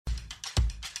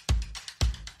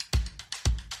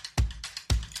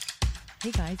Hey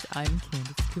guys, I'm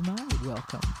Candace Kumai.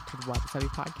 Welcome to the Wabi Sabi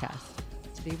Podcast.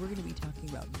 Today we're going to be talking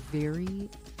about very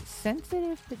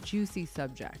sensitive but juicy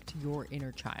subject, your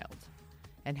inner child.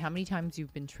 And how many times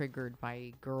you've been triggered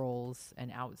by girls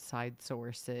and outside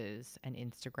sources and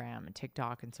Instagram and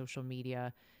TikTok and social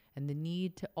media, and the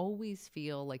need to always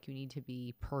feel like you need to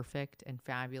be perfect and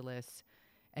fabulous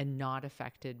and not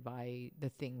affected by the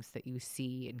things that you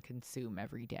see and consume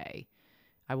every day.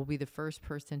 I will be the first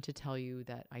person to tell you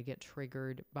that I get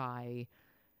triggered by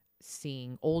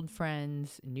seeing old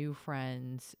friends, new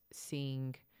friends,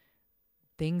 seeing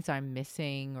things I'm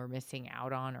missing or missing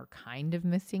out on or kind of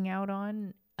missing out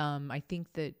on. I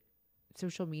think that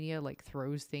social media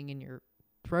throws things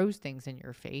in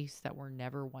your face that were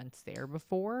never once there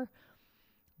before.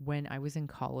 When I was in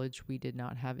college, we did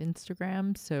not have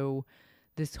Instagram, so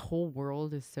this whole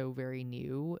world is so very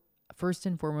new. First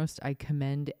and foremost, I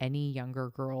commend any younger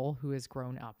girl who has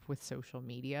grown up with social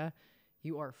media.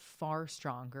 You are far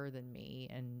stronger than me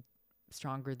and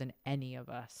stronger than any of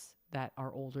us that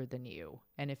are older than you.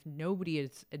 And if nobody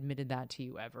has admitted that to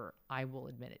you ever, I will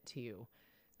admit it to you.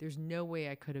 There's no way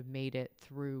I could have made it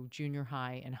through junior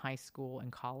high and high school and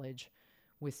college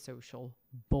with social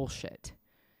bullshit.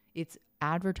 It's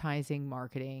advertising,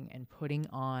 marketing, and putting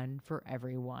on for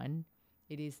everyone.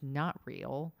 It is not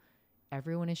real.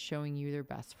 Everyone is showing you their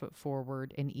best foot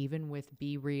forward. And even with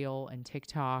Be Real and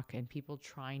TikTok and people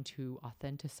trying to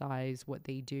authenticize what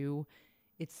they do,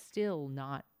 it's still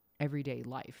not everyday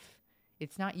life.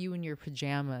 It's not you in your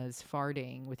pajamas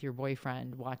farting with your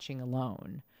boyfriend watching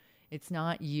Alone. It's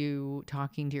not you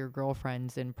talking to your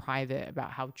girlfriends in private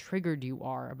about how triggered you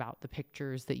are about the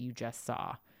pictures that you just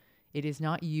saw. It is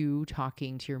not you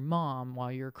talking to your mom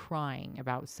while you're crying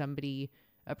about somebody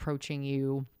approaching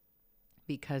you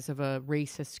because of a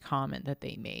racist comment that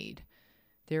they made.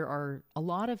 There are a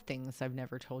lot of things I've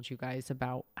never told you guys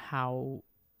about how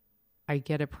I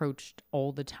get approached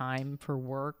all the time for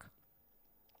work.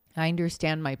 I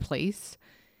understand my place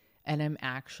and I'm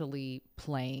actually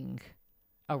playing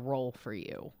a role for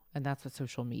you. And that's what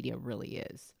social media really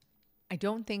is. I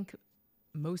don't think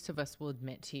most of us will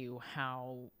admit to you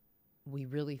how we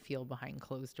really feel behind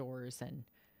closed doors. And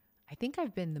I think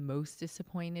I've been the most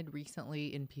disappointed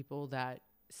recently in people that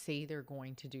say they're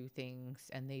going to do things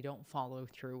and they don't follow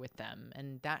through with them.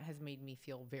 And that has made me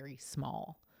feel very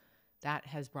small. That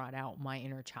has brought out my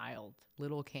inner child,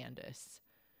 little Candace.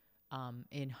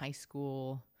 In high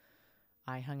school,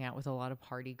 I hung out with a lot of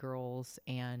party girls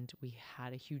and we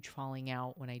had a huge falling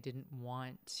out when I didn't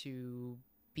want to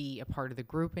be a part of the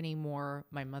group anymore.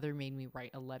 My mother made me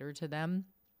write a letter to them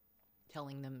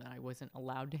telling them that I wasn't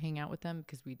allowed to hang out with them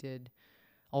because we did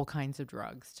all kinds of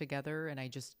drugs together. And I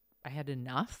had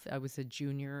enough. I was a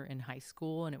junior in high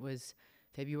school and it was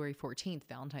February 14th,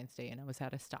 Valentine's Day. And I was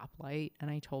at a stoplight and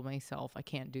I told myself, I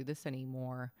can't do this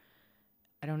anymore.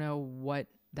 I don't know what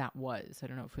that was. I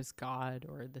don't know if it was God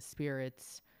or the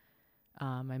spirits.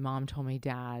 My mom told my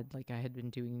dad, I had been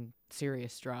doing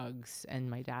serious drugs and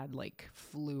my dad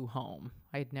flew home.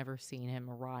 I had never seen him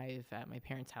arrive at my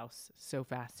parents' house so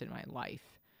fast in my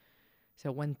life.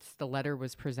 So once the letter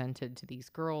was presented to these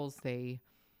girls, they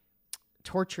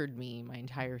tortured me my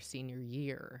entire senior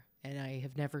year. And I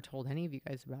have never told any of you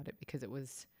guys about it because it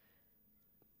was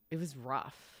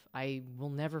rough. I will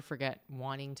never forget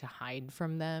wanting to hide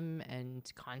from them and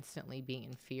constantly being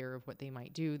in fear of what they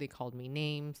might do. They called me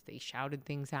names. They shouted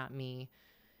things at me.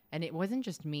 And it wasn't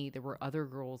just me. There were other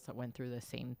girls that went through the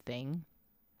same thing.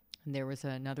 And there was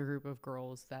another group of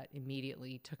girls that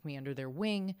immediately took me under their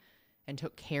wing and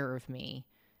took care of me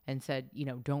and said,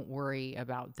 don't worry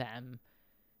about them.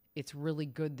 It's really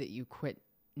good that you quit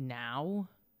now.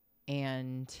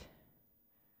 And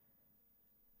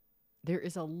there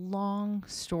is a long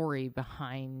story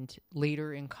behind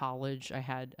later in college. I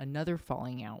had another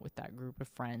falling out with that group of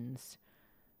friends.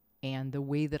 And the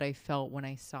way that I felt when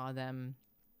I saw them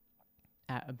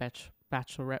at a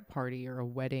bachelorette party or a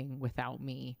wedding without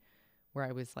me, where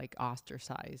I was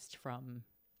ostracized from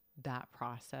that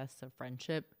process of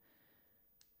friendship,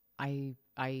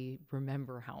 I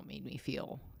remember how it made me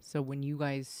feel. So when you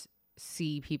guys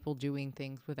see people doing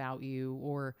things without you,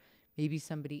 or maybe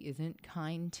somebody isn't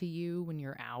kind to you when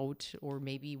you're out, or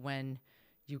maybe when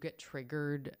you get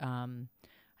triggered,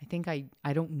 I think I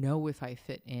don't know if I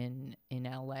fit in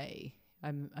LA.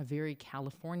 I'm a very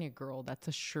California girl. That's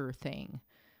a sure thing.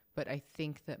 But I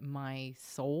think that my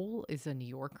soul is a New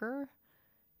Yorker,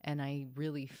 and I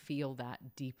really feel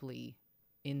that deeply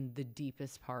in the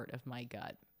deepest part of my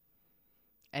gut.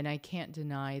 And I can't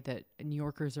deny that New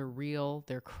Yorkers are real,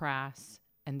 they're crass,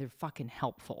 and they're fucking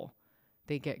helpful.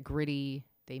 They get gritty,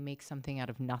 they make something out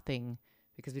of nothing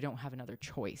because we don't have another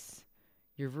choice.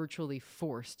 You're virtually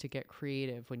forced to get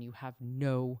creative when you have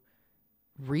no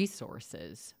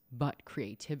resources but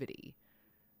creativity.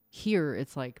 Here,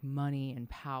 it's like money and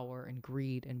power and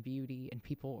greed and beauty, and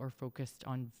people are focused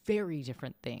on very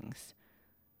different things.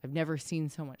 I've never seen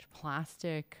so much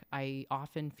plastic. I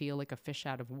often feel like a fish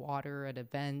out of water at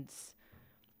events,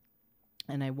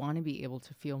 and I want to be able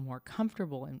to feel more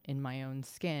comfortable in my own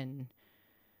skin.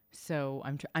 So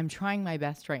I'm trying my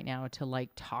best right now to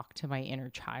like talk to my inner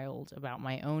child about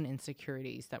my own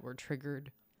insecurities that were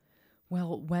triggered.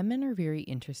 Well, women are very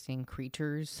interesting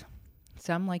creatures.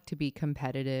 Some like to be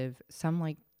competitive. Some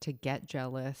like to get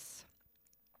jealous.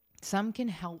 Some can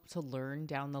help to learn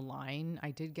down the line.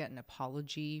 I did get an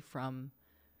apology from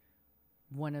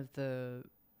one of the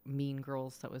mean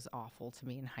girls that was awful to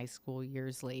me in high school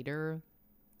years later.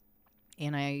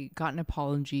 And I got an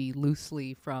apology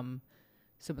loosely from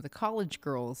some of the college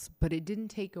girls, but it didn't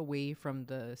take away from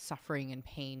the suffering and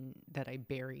pain that I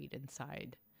buried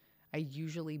inside. I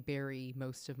usually bury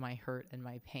most of my hurt and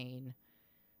my pain,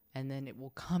 and then it will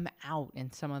come out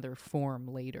in some other form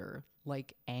later,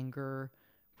 like anger,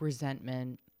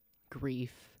 resentment,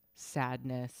 grief,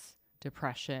 sadness,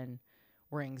 depression,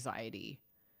 or anxiety.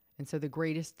 And so the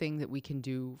greatest thing that we can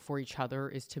do for each other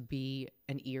is to be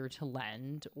an ear to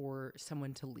lend or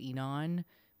someone to lean on.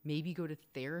 Maybe go to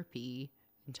therapy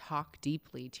and talk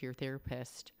deeply to your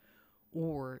therapist,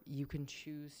 or you can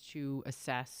choose to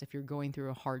assess if you're going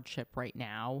through a hardship right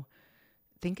now.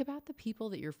 Think about the people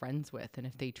that you're friends with, and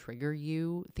if they trigger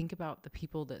you, think about the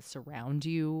people that surround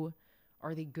you.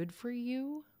 Are they good for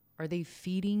you? Are they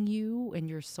feeding you and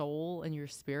your soul and your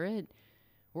spirit?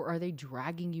 Or are they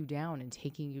dragging you down and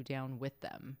taking you down with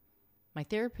them? My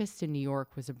therapist in New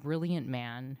York was a brilliant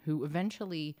man who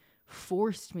eventually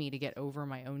forced me to get over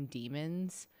my own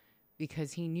demons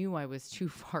because he knew I was too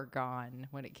far gone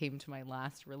when it came to my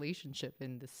last relationship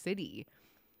in the city.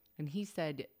 And he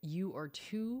said, you are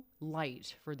too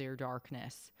light for their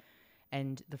darkness.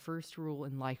 And the first rule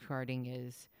in lifeguarding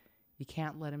is you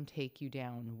can't let them take you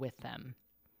down with them.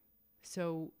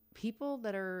 So people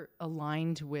that are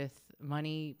aligned with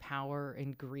money, power,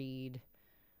 and greed,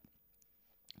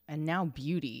 and now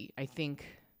beauty, I think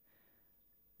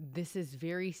this is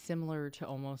very similar to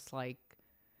almost like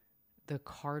the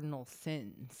cardinal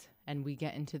sins. And we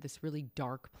get into this really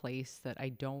dark place that I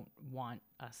don't want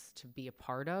us to be a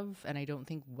part of. And I don't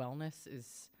think wellness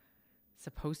is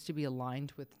supposed to be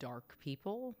aligned with dark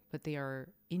people, but they are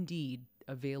indeed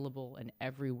available and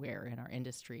everywhere in our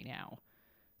industry now.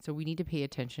 So we need to pay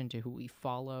attention to who we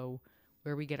follow,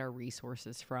 where we get our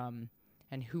resources from,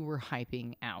 and who we're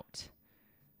hyping out.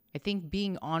 I think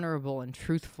being honorable and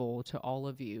truthful to all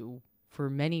of you for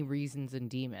many reasons and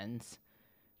demons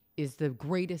is the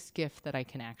greatest gift that I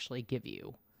can actually give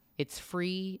you. It's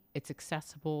free, it's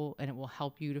accessible, and it will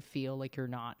help you to feel like you're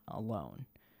not alone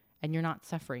and you're not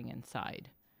suffering inside.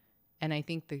 And I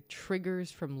think the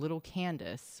triggers from little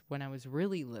Candace when I was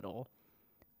really little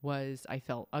was I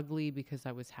felt ugly because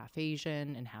I was half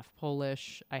Asian and half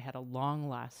Polish. I had a long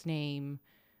last name.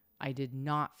 I did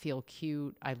not feel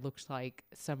cute. I looked like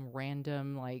some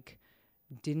random,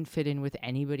 didn't fit in with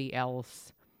anybody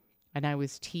else. And I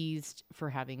was teased for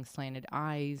having slanted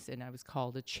eyes, and I was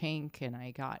called a chink, and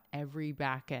I got every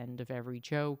back end of every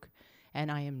joke. And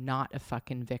I am not a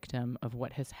fucking victim of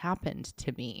what has happened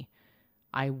to me.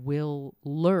 I will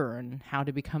learn how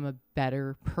to become a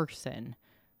better person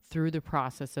through the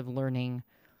process of learning.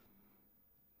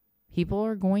 People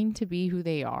are going to be who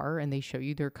they are, and they show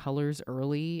you their colors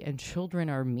early, and children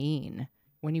are mean.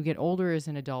 When you get older as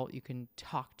an adult, you can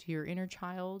talk to your inner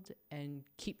child and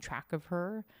keep track of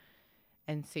her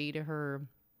and say to her,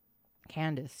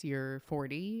 Candace, you're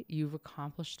 40. You've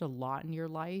accomplished a lot in your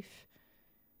life.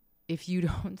 If you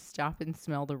don't stop and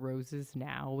smell the roses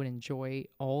now and enjoy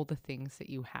all the things that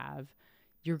you have,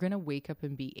 you're going to wake up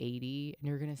and be 80 and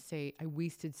you're going to say, I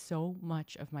wasted so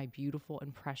much of my beautiful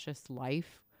and precious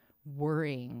life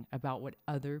worrying about what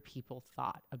other people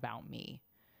thought about me.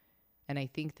 And I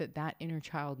think that that inner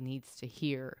child needs to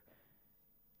hear,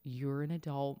 you're an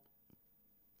adult.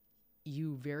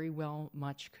 You very well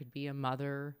much could be a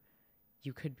mother.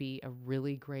 You could be a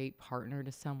really great partner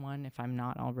to someone. If I'm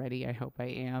not already, I hope I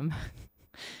am.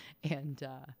 And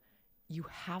you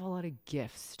have a lot of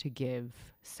gifts to give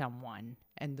someone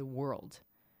and the world.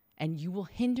 And you will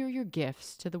hinder your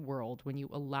gifts to the world when you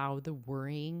allow the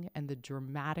worrying and the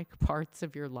dramatic parts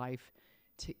of your life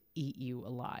to eat you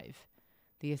alive.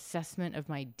 The assessment of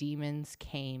my demons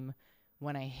came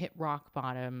when I hit rock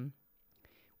bottom.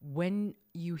 When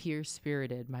you hear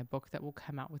Spirited, my book that will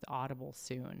come out with Audible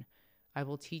soon, I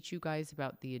will teach you guys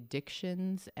about the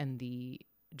addictions and the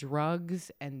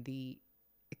drugs and the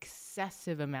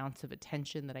excessive amounts of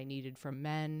attention that I needed from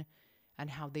men, and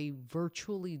how they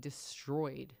virtually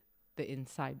destroyed the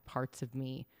inside parts of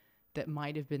me that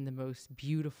might have been the most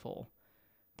beautiful,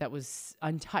 that was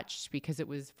untouched because it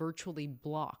was virtually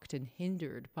blocked and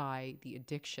hindered by the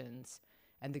addictions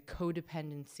and the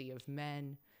codependency of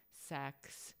men,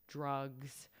 sex,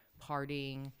 drugs,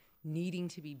 partying, needing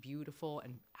to be beautiful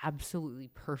and absolutely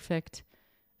perfect.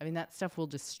 I mean, that stuff will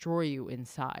destroy you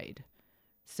inside.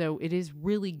 So it is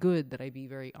really good that I be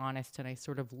very honest and I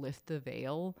sort of lift the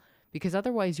veil, because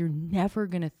otherwise you're never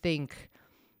going to think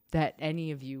that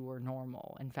any of you are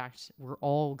normal. In fact, we're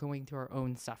all going through our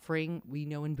own suffering. We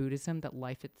know in Buddhism that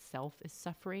life itself is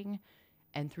suffering.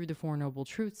 And through the Four Noble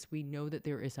Truths, we know that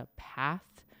there is a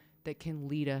path that can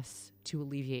lead us to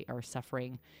alleviate our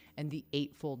suffering. And the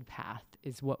Eightfold Path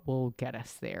is what will get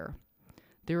us there.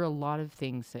 There are a lot of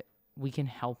things that we can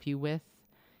help you with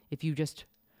if you just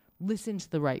listen to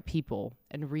the right people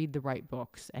and read the right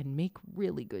books and make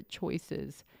really good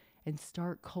choices and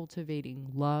start cultivating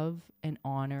love and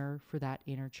honor for that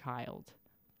inner child.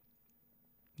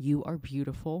 You are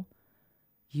beautiful.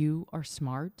 You are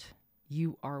smart.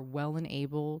 You are well and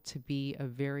able to be a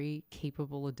very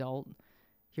capable adult.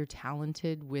 You're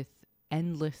talented with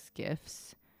endless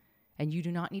gifts, and you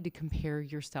do not need to compare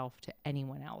yourself to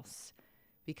anyone else,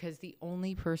 because the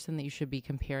only person that you should be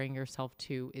comparing yourself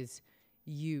to is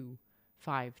you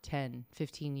 5, 10,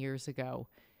 15 years ago.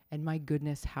 And my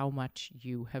goodness, how much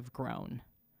you have grown.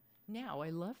 Now, I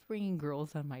love bringing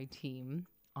girls on my team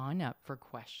on up for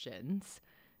questions.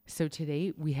 So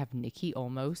today we have Nikki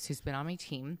Olmos, who's been on my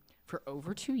team for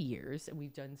over 2 years, and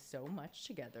we've done so much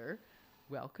together.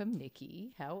 Welcome,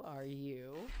 Nikki. How are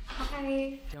you?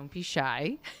 Hi. Don't be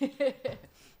shy.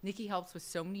 Nikki helps with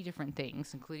so many different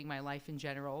things, including my life in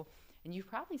general. And you've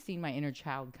probably seen my inner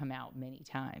child come out many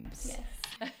times.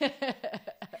 Yes.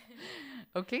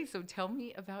 Okay, so tell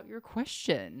me about your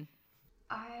question.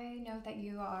 I know that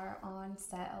you are on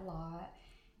set a lot,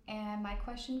 and my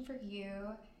question for you,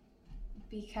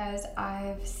 because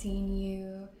I've seen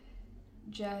you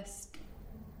just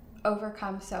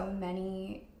overcome so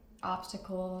many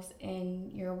obstacles in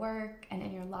your work and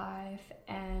in your life,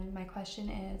 and my question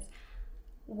is,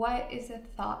 what is the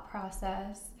thought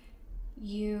process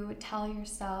you tell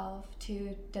yourself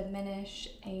to diminish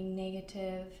a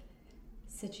negative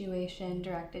situation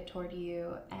directed toward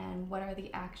you, and what are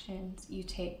the actions you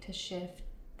take to shift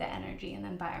the energy in the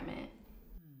environment?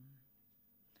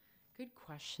 Good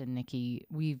question, Nikki.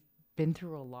 We've been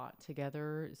through a lot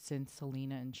together since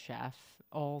Selena and Chef,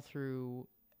 all through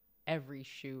every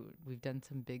shoot. We've done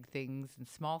some big things and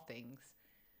small things.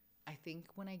 I think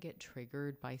when I get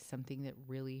triggered by something that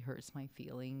really hurts my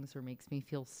feelings or makes me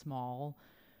feel small,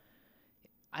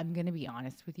 I'm going to be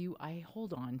honest with you, I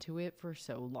hold on to it for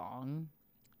so long,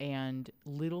 and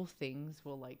little things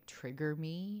will like trigger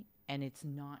me, and it's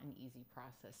not an easy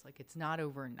process. Like, it's not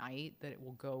overnight that it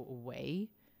will go away.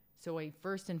 So I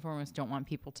first and foremost don't want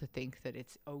people to think that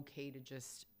it's okay to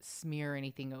just smear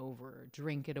anything over,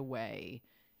 drink it away,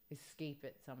 escape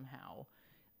it somehow.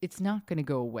 It's not going to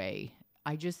go away.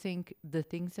 I just think the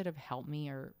things that have helped me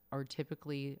are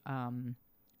typically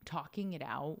talking it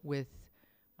out with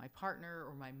my partner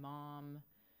or my mom.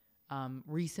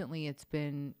 Recently, it's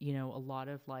been, a lot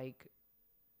of like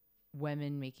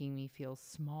women making me feel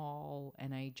small,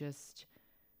 and I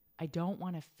don't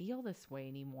want to feel this way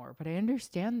anymore. But I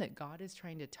understand that God is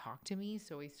trying to talk to me,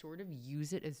 so I sort of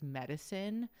use it as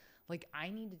medicine. Like, I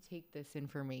need to take this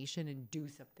information and do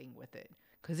something with it,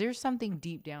 because there's something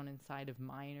deep down inside of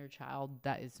my inner child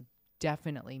that is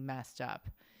definitely messed up,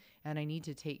 and I need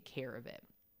to take care of it.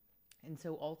 And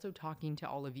so also talking to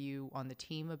all of you on the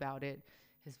team about it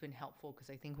has been helpful, because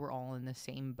I think we're all in the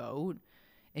same boat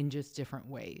in just different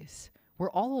ways.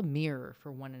 We're all a mirror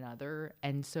for one another.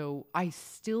 And so I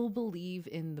still believe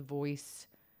in the voice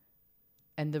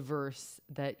and the verse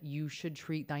that you should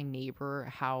treat thy neighbor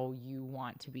how you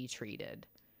want to be treated.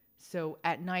 So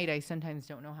at night, I sometimes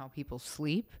don't know how people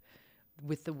sleep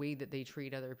with the way that they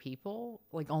treat other people.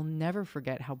 Like, I'll never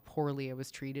forget how poorly I was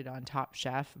treated on Top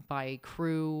Chef by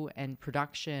crew and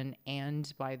production,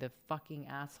 and by the fucking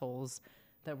assholes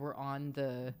that were on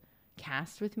the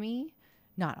cast with me.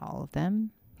 Not all of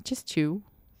them, just two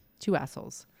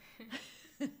assholes.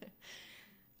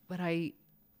 But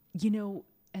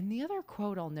and the other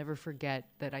quote I'll never forget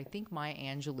that I think Maya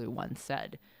Angelou once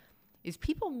said is,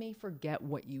 people may forget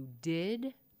what you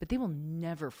did, but they will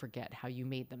never forget how you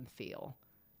made them feel.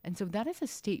 And so that is a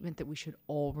statement that we should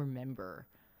all remember.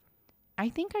 I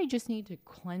think I just need to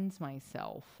cleanse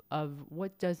myself of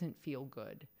what doesn't feel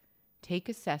good. Take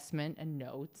assessment and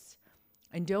notes,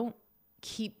 and don't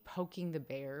keep poking the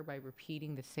bear by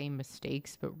repeating the same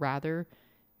mistakes, but rather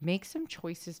make some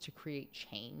choices to create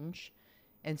change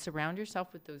and surround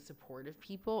yourself with those supportive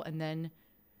people. And then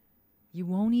you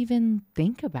won't even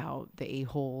think about the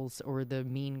a-holes or the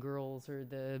mean girls or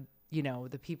the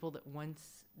people that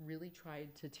once really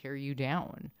tried to tear you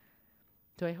down.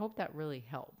 So I hope that really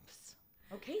helps.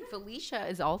 Okay, Felicia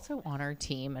is also on our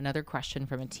team. Another question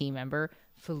from a team member.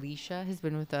 Felicia has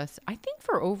been with us, I think,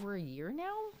 for over a year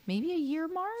now, maybe a year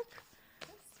mark.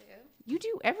 You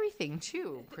do everything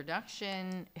too.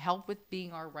 Production, help with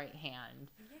being our right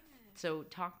hand. Yeah. So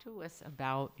talk to us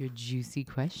about your juicy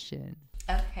question.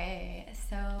 Okay,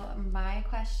 so my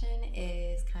question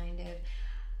is kind of,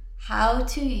 how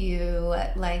do you,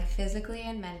 like, physically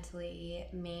and mentally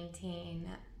maintain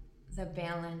the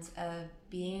balance of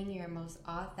being your most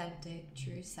authentic,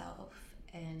 true self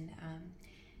and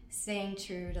staying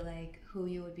true to, like, who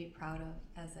you would be proud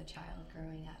of as a child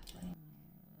growing up? Like,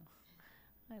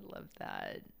 I love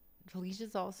that.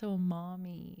 Felicia's also a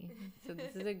mommy. So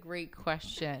this is a great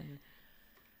question.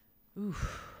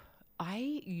 Oof.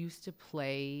 I used to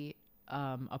play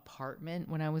apartment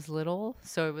when I was little.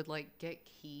 So I would like get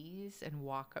keys and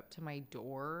walk up to my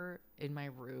door in my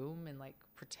room and like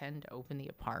pretend to open the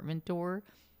apartment door.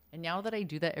 And now that I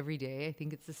do that every day, I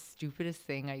think it's the stupidest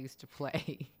thing I used to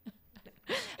play.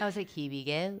 I was like, here we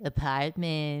go,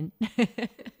 apartment.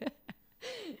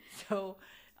 So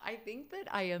I think that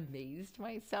I amazed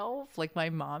myself. Like my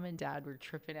mom and dad were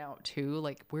tripping out too.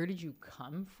 Like, where did you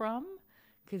come from?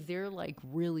 Because they're like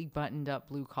really buttoned up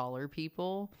blue collar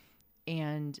people.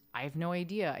 And I have no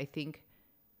idea. I think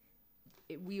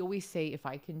we always say, if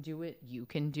I can do it, you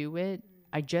can do it.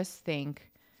 I just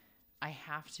think I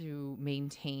have to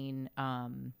maintain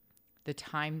the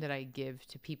time that I give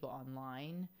to people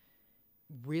online,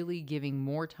 really giving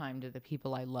more time to the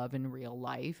people I love in real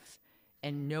life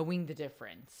and knowing the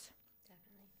difference.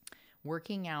 Definitely.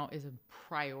 Working out is a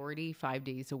priority 5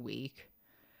 days a week.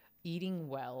 Eating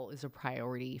well is a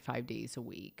priority 5 days a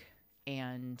week.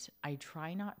 And I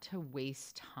try not to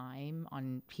waste time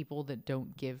on people that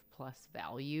don't give plus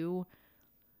value.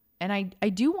 And I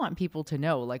do want people to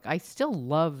know, like, I still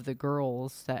love the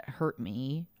girls that hurt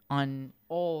me on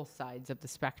all sides of the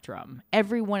spectrum,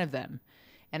 every one of them.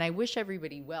 And I wish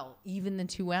everybody well, even the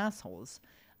two assholes.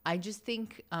 I just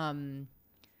think, you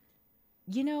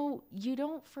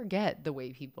don't forget the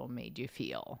way people made you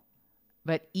feel.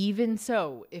 But even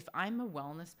so, if I'm a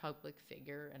wellness public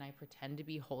figure and I pretend to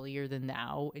be holier than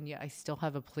thou, and yet I still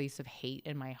have a place of hate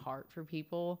in my heart for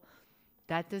people,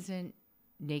 that doesn't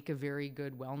make a very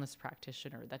good wellness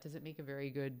practitioner. That doesn't make a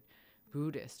very good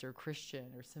Buddhist or Christian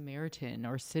or Samaritan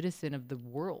or citizen of the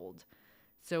world.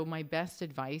 So my best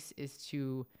advice is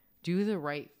to do the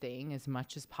right thing as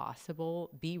much as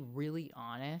possible, be really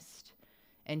honest,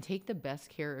 and take the best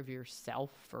care of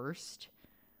yourself first.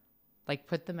 Like,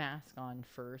 put the mask on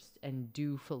first and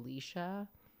do Felicia,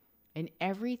 and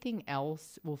everything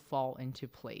else will fall into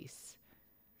place.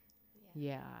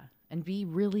 Yeah. And be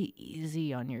really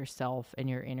easy on yourself and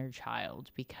your inner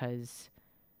child, because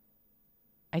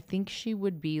I think she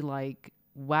would be like,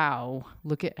 wow,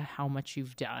 look at how much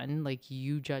you've done. Like,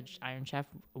 you judged Iron Chef.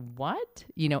 What?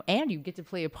 And you get to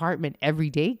play apartment every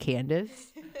day,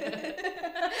 Candace.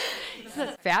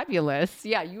 That's fabulous.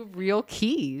 Yeah, you have real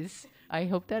keys. I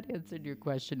hope that answered your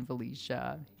question,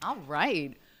 Felicia. All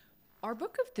right. Our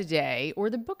book of the day, or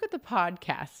the book of the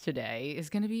podcast today, is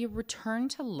going to be A Return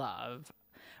to Love,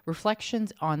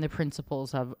 Reflections on the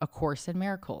Principles of A Course in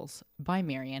Miracles by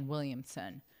Marianne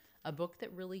Williamson, a book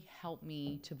that really helped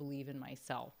me to believe in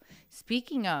myself.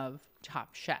 Speaking of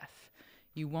Top Chef,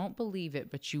 you won't believe it,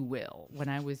 but you will. When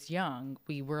I was young,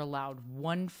 we were allowed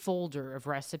one folder of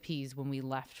recipes when we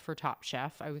left for Top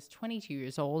Chef. I was 22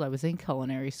 years old. I was in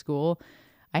culinary school.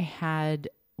 I had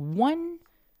one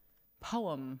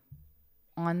poem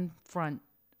on front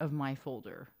of my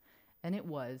folder, and it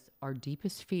was, our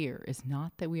deepest fear is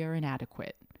not that we are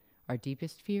inadequate. Our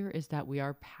deepest fear is that we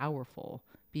are powerful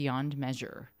beyond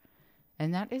measure.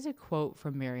 And that is a quote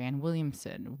from Marianne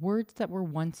Williamson, words that were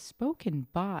once spoken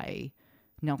by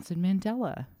Nelson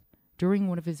Mandela during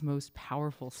one of his most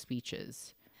powerful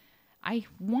speeches. I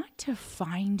want to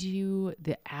find you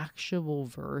the actual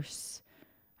verse.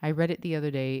 I read it the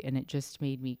other day and it just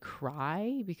made me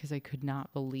cry because I could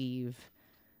not believe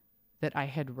that I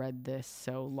had read this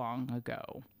so long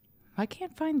ago. I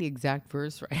can't find the exact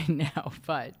verse right now,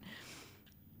 but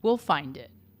we'll find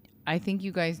it. I think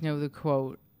you guys know the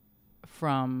quote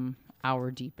from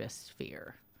Our Deepest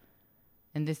Fear.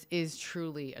 And this is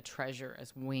truly a treasure,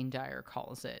 as Wayne Dyer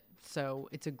calls it. So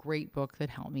it's a great book that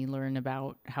helped me learn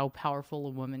about how powerful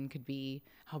a woman could be,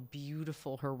 how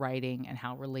beautiful her writing, and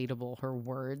how relatable her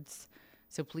words.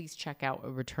 So please check out A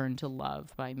Return to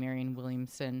Love by Marianne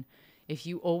Williamson. If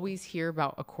you always hear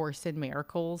about A Course in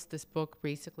Miracles, this book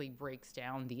basically breaks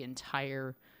down the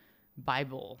entire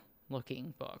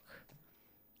Bible-looking book.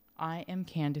 I am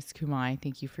Candace Kumai.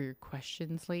 Thank you for your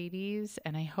questions, ladies.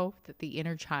 And I hope that the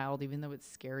inner child, even though it's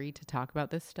scary to talk about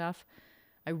this stuff,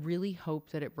 I really hope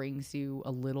that it brings you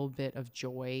a little bit of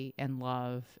joy and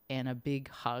love and a big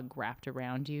hug wrapped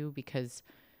around you, because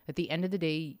at the end of the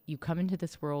day, you come into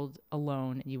this world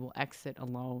alone and you will exit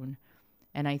alone.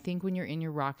 And I think when you're in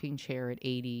your rocking chair at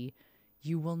 80,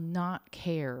 you will not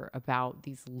care about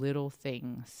these little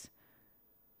things.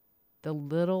 The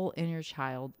little inner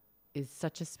child is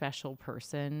such a special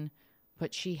person,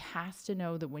 but she has to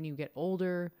know that when you get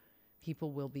older,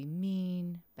 people will be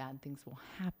mean, bad things will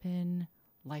happen,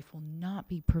 life will not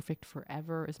be perfect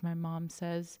forever, as my mom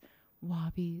says,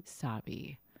 wabi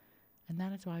sabi. And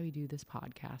that is why we do this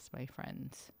podcast, my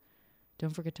friends.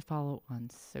 Don't forget to follow on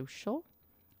social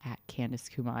at Candace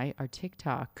Kumai. Our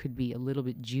TikTok could be a little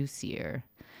bit juicier,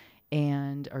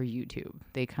 and our YouTube.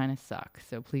 They kind of suck,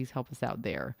 so please help us out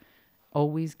there.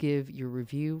 Always give your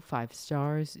review 5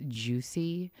 stars,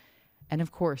 juicy. And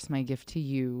of course, my gift to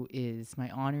you is my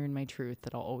honor and my truth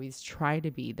that I'll always try to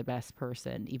be the best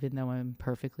person, even though I'm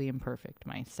perfectly imperfect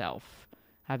myself.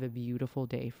 Have a beautiful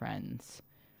day, friends.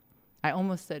 I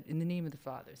almost said, in the name of the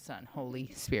Father, Son,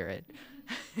 Holy Spirit.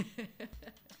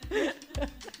 The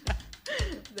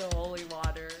holy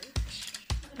water.